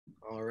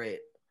All right.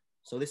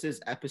 So this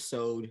is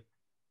episode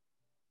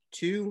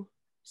 2,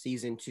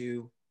 season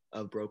 2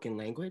 of Broken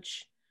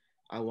Language.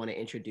 I want to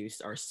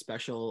introduce our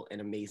special and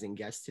amazing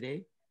guest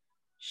today,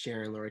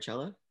 Sharon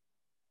Loricella.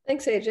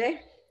 Thanks, AJ.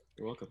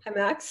 You're welcome. Hi,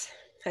 Max.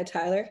 Hi,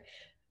 Tyler.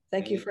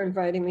 Thank you for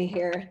inviting me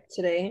here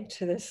today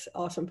to this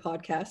awesome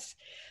podcast.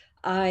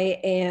 I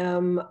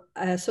am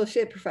an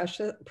associate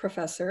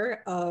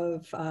professor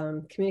of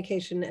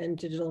communication and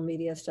digital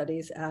media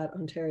studies at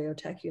Ontario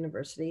Tech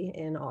University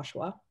in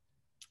Oshawa.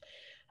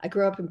 I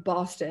grew up in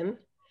Boston,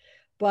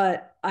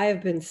 but I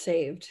have been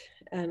saved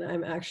and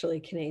I'm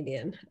actually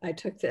Canadian. I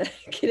took the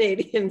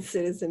Canadian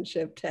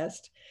citizenship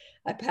test.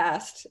 I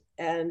passed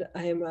and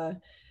I am a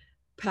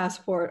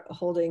passport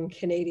holding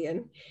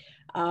Canadian.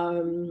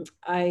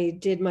 I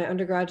did my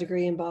undergrad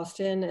degree in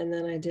Boston, and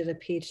then I did a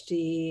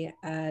PhD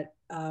at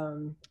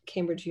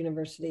Cambridge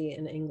University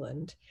in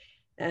England.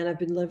 And I've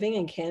been living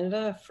in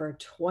Canada for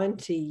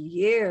 20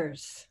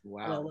 years.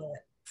 Wow.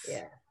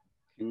 Yeah.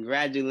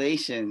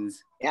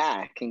 Congratulations.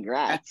 Yeah,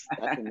 congrats.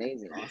 That's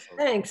amazing. Awesome.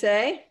 Thanks,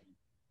 eh?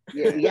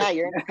 Yeah,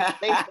 you're in a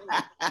place.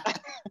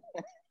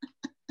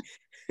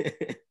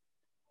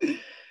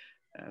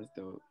 That's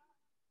dope.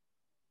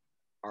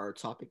 Our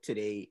topic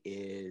today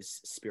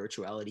is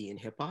spirituality in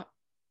hip hop.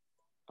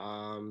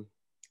 And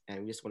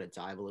we just want to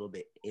dive a little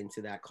bit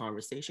into that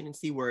conversation and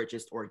see where it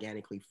just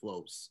organically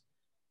flows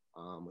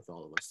with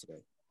all of us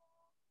today.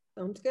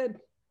 Sounds good.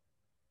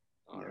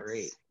 All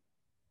right.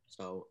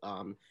 So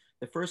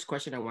the first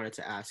question I wanted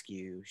to ask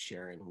you,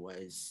 Sharon,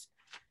 was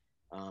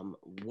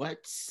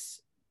what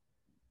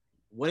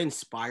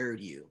inspired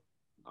you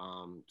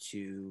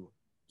to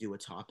do a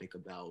topic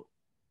about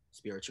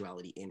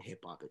spirituality in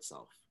hip hop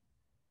itself?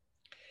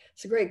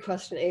 It's a great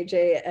question,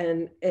 AJ,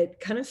 and it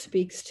kind of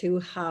speaks to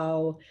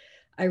how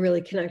I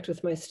really connect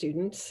with my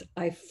students.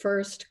 I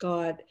first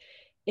got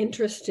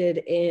interested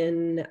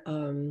in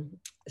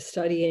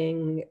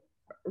studying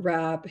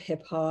rap,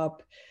 hip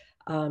hop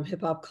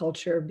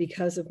culture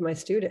because of my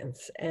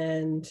students.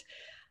 And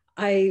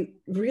I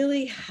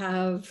really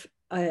have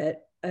a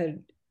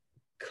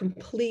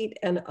complete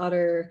and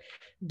utter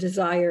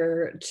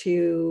desire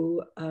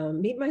to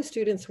meet my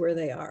students where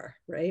they are,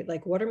 right?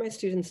 Like, what are my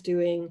students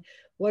doing?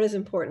 What is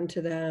important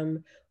to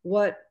them?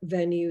 What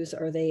venues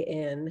are they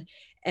in?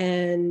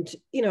 And,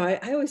 I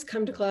always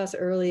come to class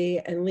early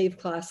and leave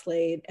class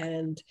late.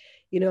 And,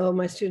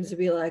 my students would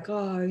be like,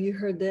 oh, you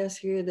heard this,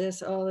 hear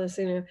this, all this,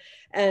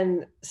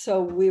 And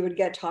so we would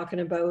get talking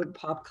about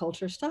pop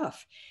culture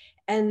stuff.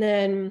 And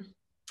then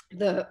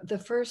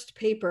the first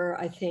paper,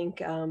 I think,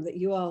 that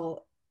you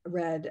all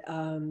read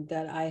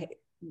that I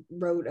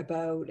wrote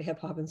about hip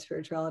hop and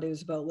spirituality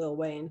was about Lil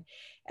Wayne.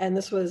 And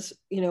this was,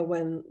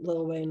 when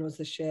Lil Wayne was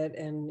the shit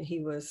and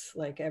he was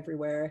like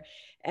everywhere.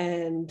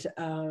 And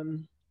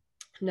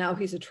now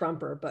he's a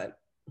Trumper, but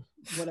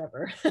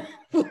whatever.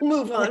 We'll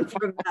move on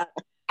from that.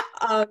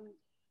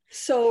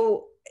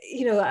 So,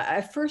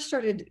 I first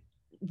started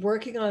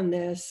working on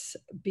this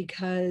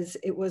because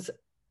it was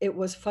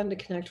fun to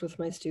connect with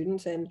my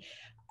students, and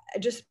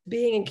just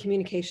being in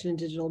communication and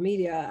digital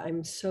media,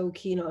 I'm so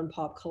keen on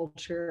pop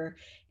culture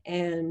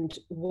and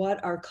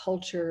what our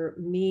culture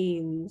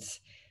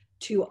means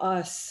to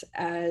us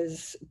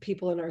as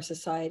people in our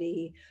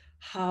society,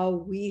 how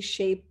we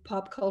shape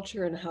pop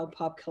culture and how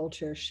pop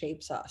culture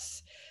shapes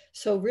us.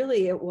 So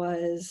really it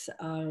was,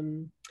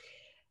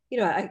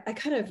 I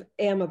kind of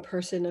am a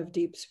person of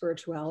deep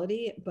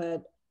spirituality,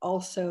 but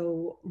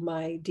also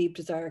my deep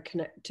desire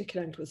to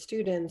connect with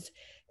students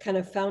kind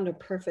of found a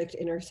perfect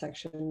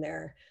intersection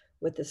there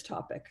with this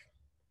topic.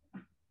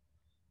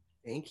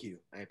 Thank you.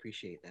 I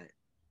appreciate that.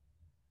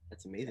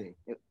 That's amazing.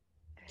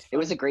 It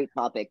was a great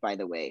topic, by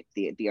the way.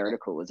 The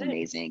article was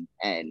amazing.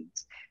 And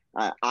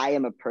I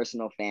am a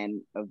personal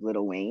fan of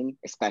Lil Wayne,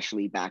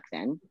 especially back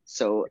then.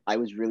 So I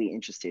was really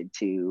interested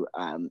to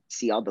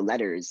see all the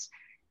letters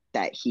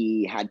that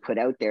he had put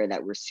out there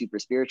that were super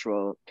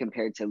spiritual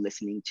compared to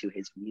listening to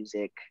his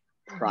music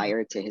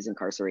prior to his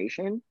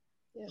incarceration.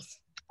 Yes.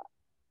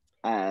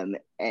 And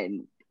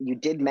you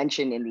did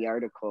mention in the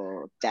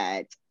article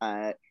that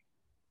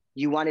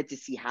you wanted to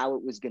see how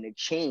it was going to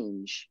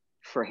change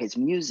for his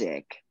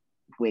music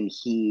when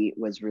he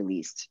was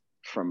released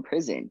from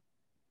prison.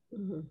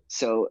 Mm-hmm.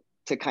 So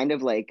to kind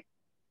of like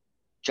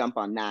jump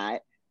on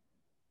that,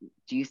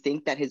 do you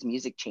think that his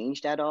music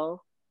changed at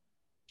all?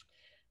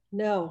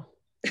 No.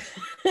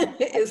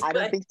 I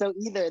don't think so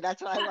either.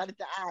 That's what I wanted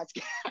to ask.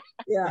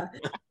 Yeah,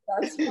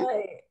 that's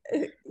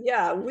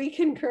we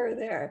concur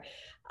there.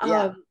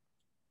 Yeah.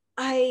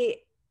 I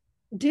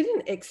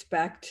didn't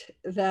expect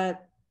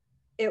that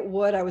it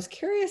would. I was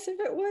curious if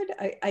it would.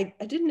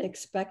 I didn't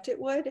expect it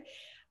would.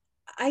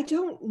 I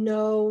don't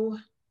know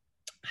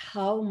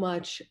how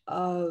much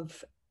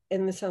of,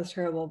 and this sounds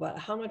terrible, but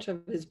how much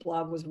of his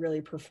blog was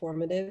really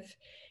performative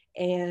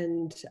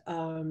and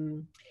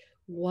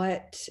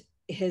what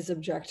his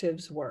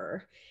objectives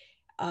were.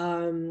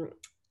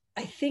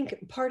 I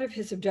think part of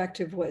his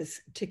objective was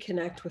to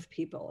connect with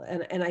people.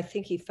 And I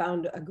think he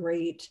found a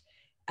great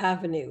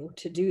avenue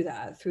to do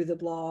that through the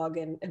blog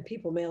and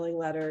people mailing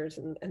letters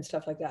and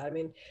stuff like that. I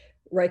mean,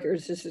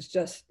 Rikers, this is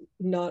just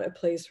not a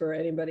place where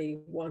anybody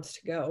wants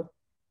to go.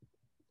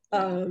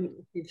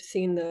 You've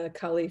seen the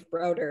Khalif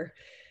Browder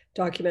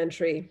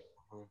documentary,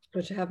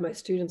 which I have my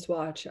students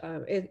watch.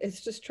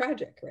 It's just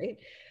tragic, right?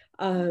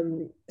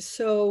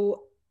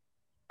 So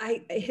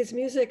his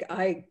music,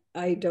 I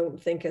don't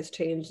think has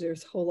changed.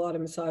 There's a whole lot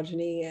of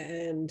misogyny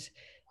and,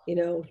 you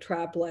know,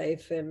 trap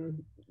life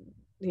and,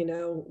 you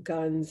know,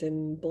 guns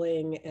and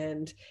bling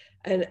and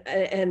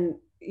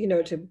you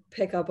know, to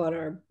pick up on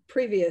our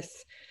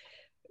previous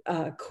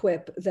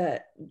quip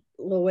that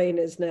Lil Wayne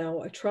is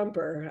now a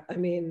Trumper. I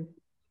mean,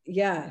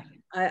 yeah,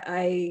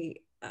 I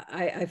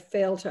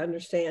fail to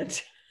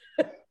understand.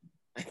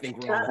 I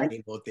think we're on the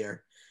same boat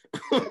there.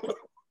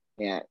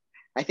 Yeah,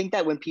 I think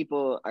that when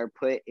people are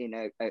put in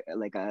a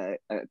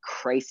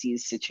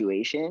crisis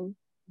situation,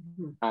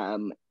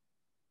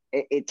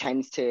 it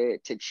tends to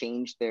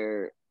change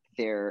their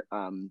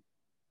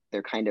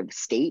kind of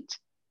state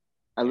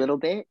a little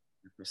bit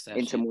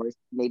into more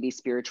maybe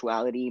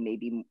spirituality,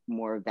 maybe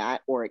more of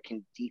that, or it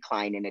can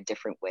decline in a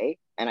different way.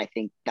 And I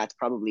think that's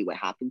probably what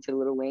happened to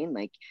Lil Wayne.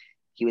 Like,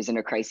 he was in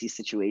a crisis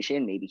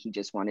situation. Maybe he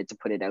just wanted to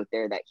put it out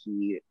there that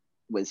he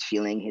was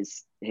feeling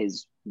his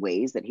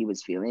ways that he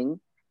was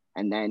feeling.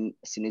 And then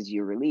as soon as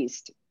you're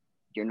released,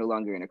 you're no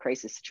longer in a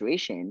crisis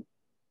situation.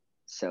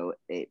 So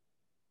it,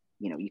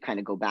 you know, you kind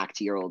of go back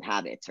to your old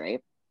habits,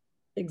 right?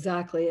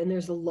 Exactly. And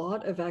there's a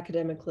lot of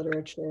academic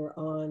literature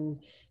on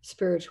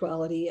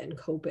spirituality and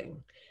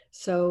coping.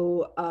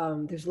 So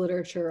there's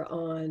literature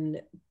on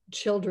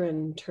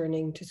children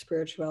turning to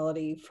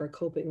spirituality for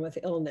coping with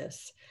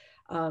illness,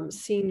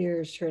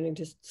 seniors turning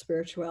to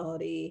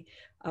spirituality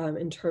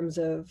in terms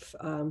of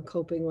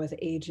coping with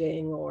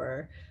aging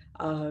or,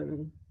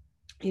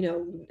 you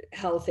know,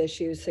 health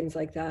issues, things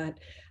like that.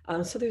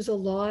 So there's a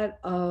lot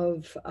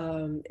of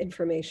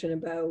information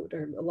about,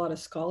 or a lot of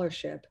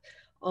scholarship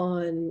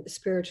on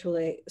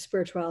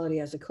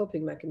spirituality as a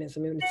coping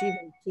mechanism. And it's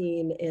even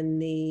seen in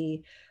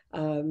the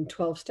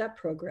 12-step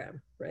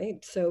program,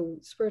 right? So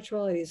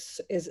spirituality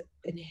is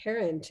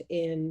inherent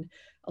in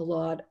a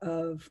lot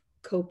of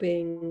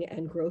coping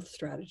and growth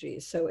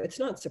strategies. So it's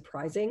not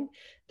surprising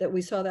that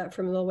we saw that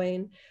from Lil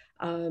Wayne.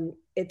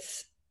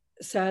 It's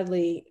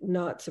sadly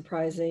not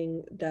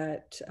surprising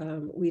that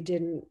we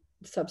didn't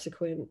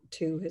subsequent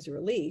to his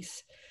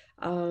release.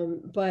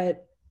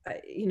 But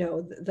you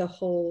know, the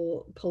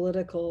whole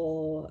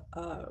political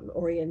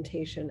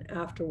orientation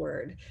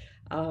afterward,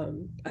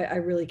 I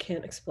really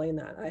can't explain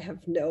that. I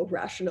have no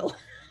rational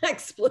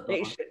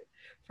explanation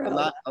for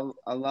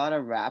a lot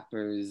of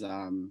rappers,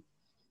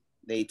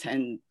 they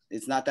tend,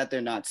 it's not that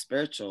they're not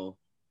spiritual,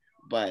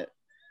 but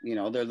you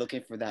know, they're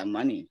looking for that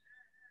money,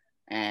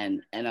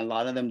 and a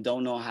lot of them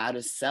don't know how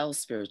to sell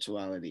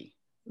spirituality.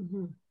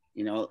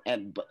 You know,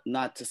 and but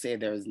not to say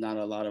there's not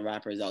a lot of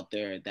rappers out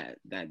there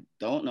that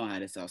don't know how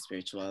to sell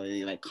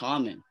spirituality, like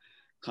Common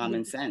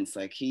Sense.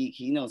 Like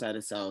he knows how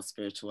to sell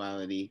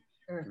spirituality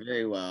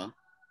very well.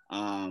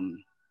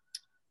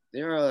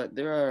 There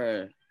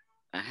are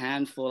a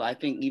handful. I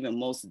think even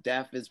Mos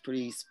Def is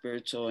pretty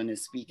spiritual in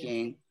his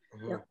speaking.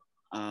 You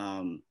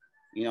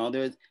know,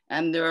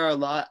 there are a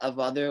lot of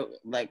other,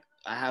 like,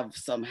 I have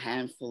some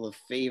handful of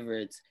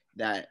favorites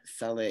that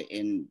sell it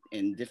in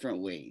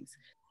different ways.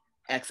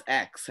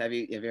 XX, have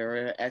you ever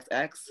heard of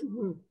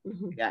XX?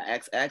 Yeah,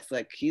 XX,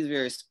 like, he's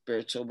very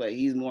spiritual, but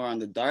he's more on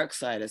the dark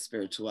side of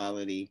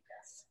spirituality,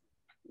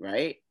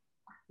 right?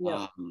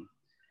 Yeah.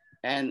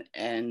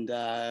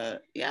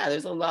 Yeah,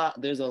 there's a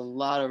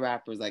lot of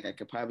rappers. Like, I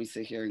could probably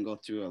sit here and go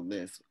through a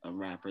list of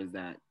rappers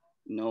that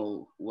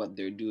know what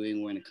they're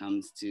doing when it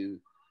comes to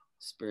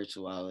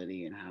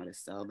spirituality and how to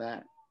sell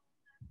that.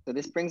 So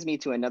this brings me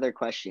to another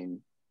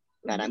question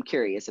that I'm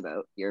curious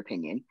about your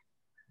opinion.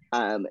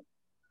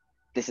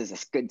 This is a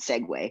good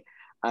segue.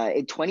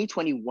 In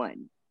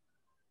 2021,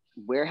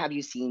 where have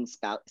you seen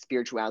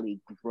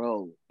spirituality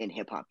grow in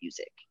hip hop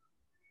music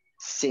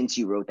since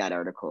you wrote that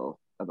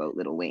article about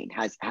Lil Wayne?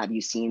 Have you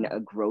seen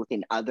a growth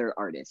in other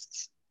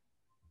artists?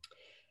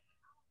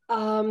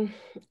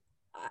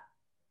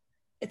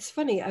 It's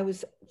funny. I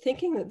was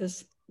thinking that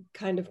this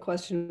kind of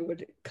question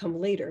would come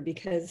later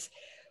because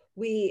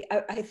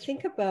I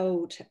think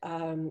about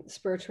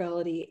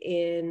spirituality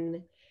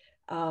in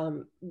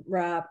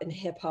rap and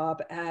hip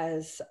hop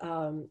as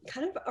kind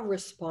of a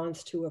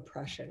response to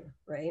oppression,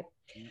 right?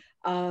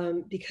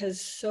 Because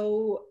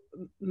so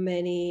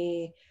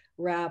many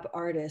rap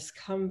artists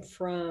come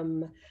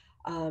from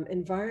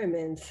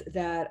environments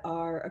that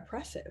are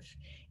oppressive,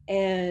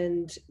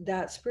 and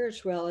that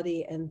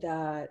spirituality and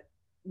that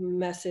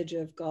message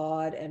of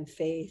God and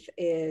faith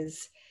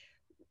is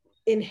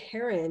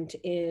inherent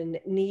in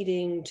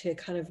needing to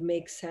kind of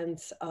make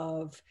sense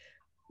of,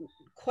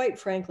 quite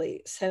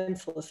frankly,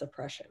 senseless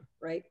oppression,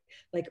 right?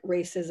 Like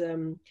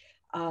racism,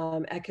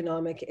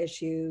 economic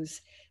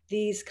issues,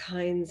 these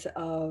kinds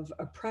of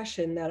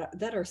oppression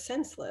that are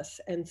senseless.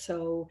 And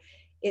so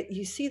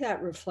you see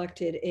that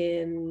reflected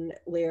in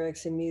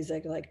lyrics and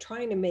music, like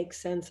trying to make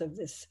sense of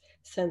this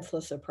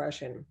senseless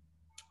oppression.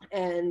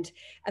 And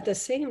at the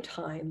same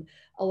time,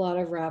 a lot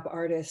of rap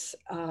artists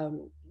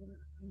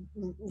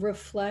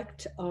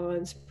reflect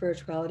on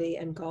spirituality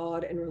and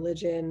God and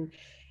religion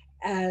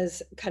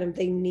as kind of,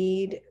 they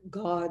need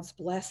God's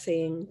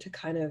blessing to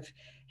kind of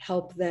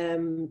help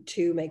them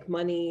to make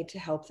money, to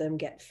help them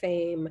get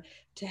fame,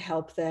 to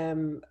help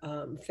them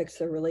fix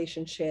their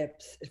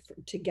relationships,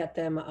 to get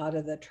them out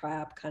of the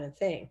trap, kind of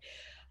thing.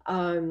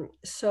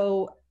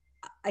 So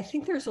I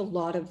think there's a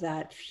lot of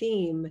that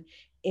theme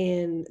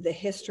in the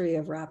history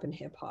of rap and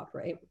hip hop,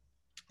 right?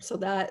 So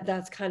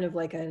that's kind of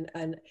like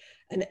an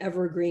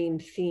evergreen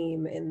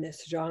theme in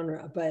this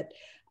genre. But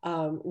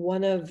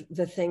one of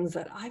the things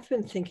that I've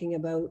been thinking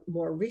about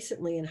more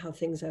recently and how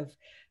things have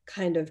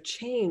kind of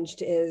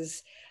changed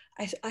is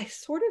I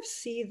sort of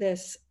see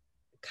this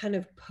kind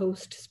of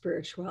post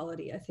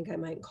spirituality, I think I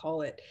might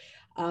call it,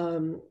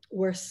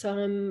 where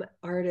some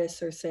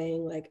artists are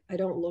saying, like, I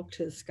don't look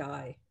to the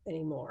sky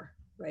anymore,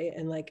 right?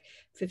 And like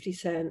 50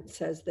 Cent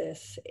says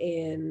this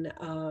in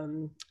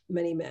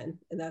Many Men,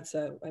 and that's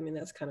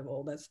kind of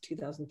old, that's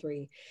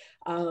 2003.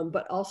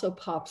 But also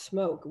Pop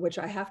Smoke, which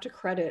I have to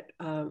credit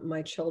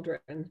my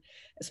children,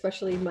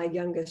 especially my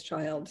youngest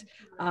child,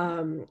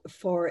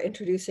 for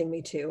introducing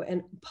me to.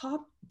 And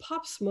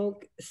Pop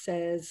Smoke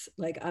says,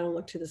 like, I don't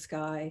look to the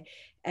sky,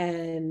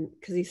 and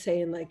because he's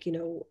saying, like, you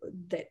know,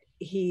 that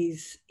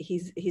he's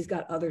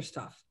got other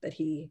stuff that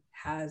he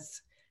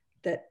has,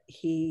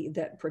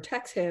 that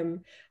protects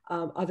him,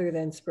 other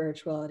than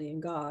spirituality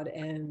and God,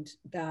 and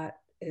that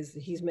is,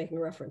 he's making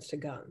reference to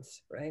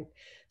guns, right?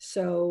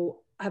 So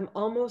I'm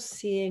almost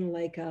seeing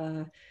like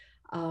a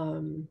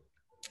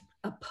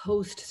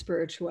post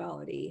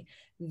spirituality,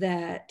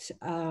 that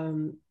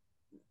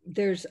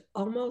there's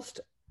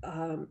almost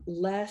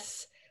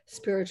less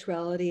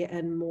spirituality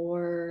and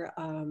more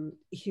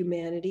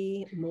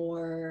humanity,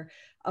 more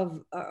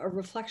of a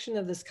reflection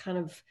of this kind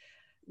of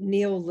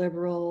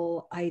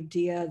neoliberal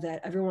idea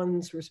that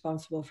everyone's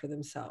responsible for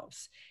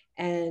themselves,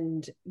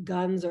 and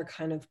guns are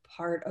kind of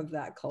part of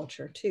that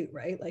culture too,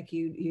 right? Like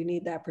you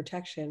need that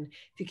protection.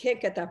 If you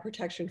can't get that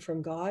protection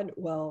from God,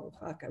 well,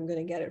 fuck, I'm going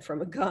to get it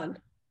from a gun,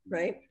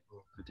 right?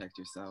 Protect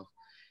yourself.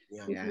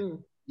 Yeah. Yeah. Mm-hmm.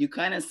 You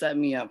kind of set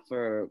me up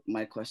for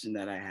my question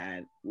that I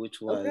had,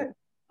 which was,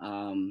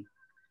 Okay.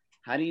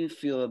 how do you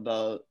feel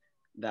about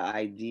the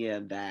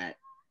idea that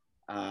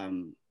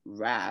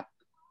rap,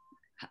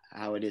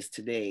 how it is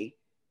today,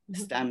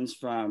 stems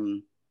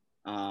from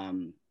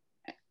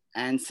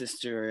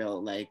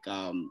ancestral, like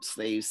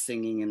slaves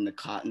singing in the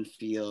cotton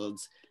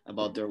fields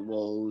about their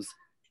woes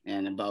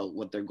and about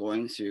what they're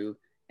going through,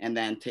 and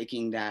then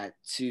taking that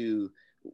to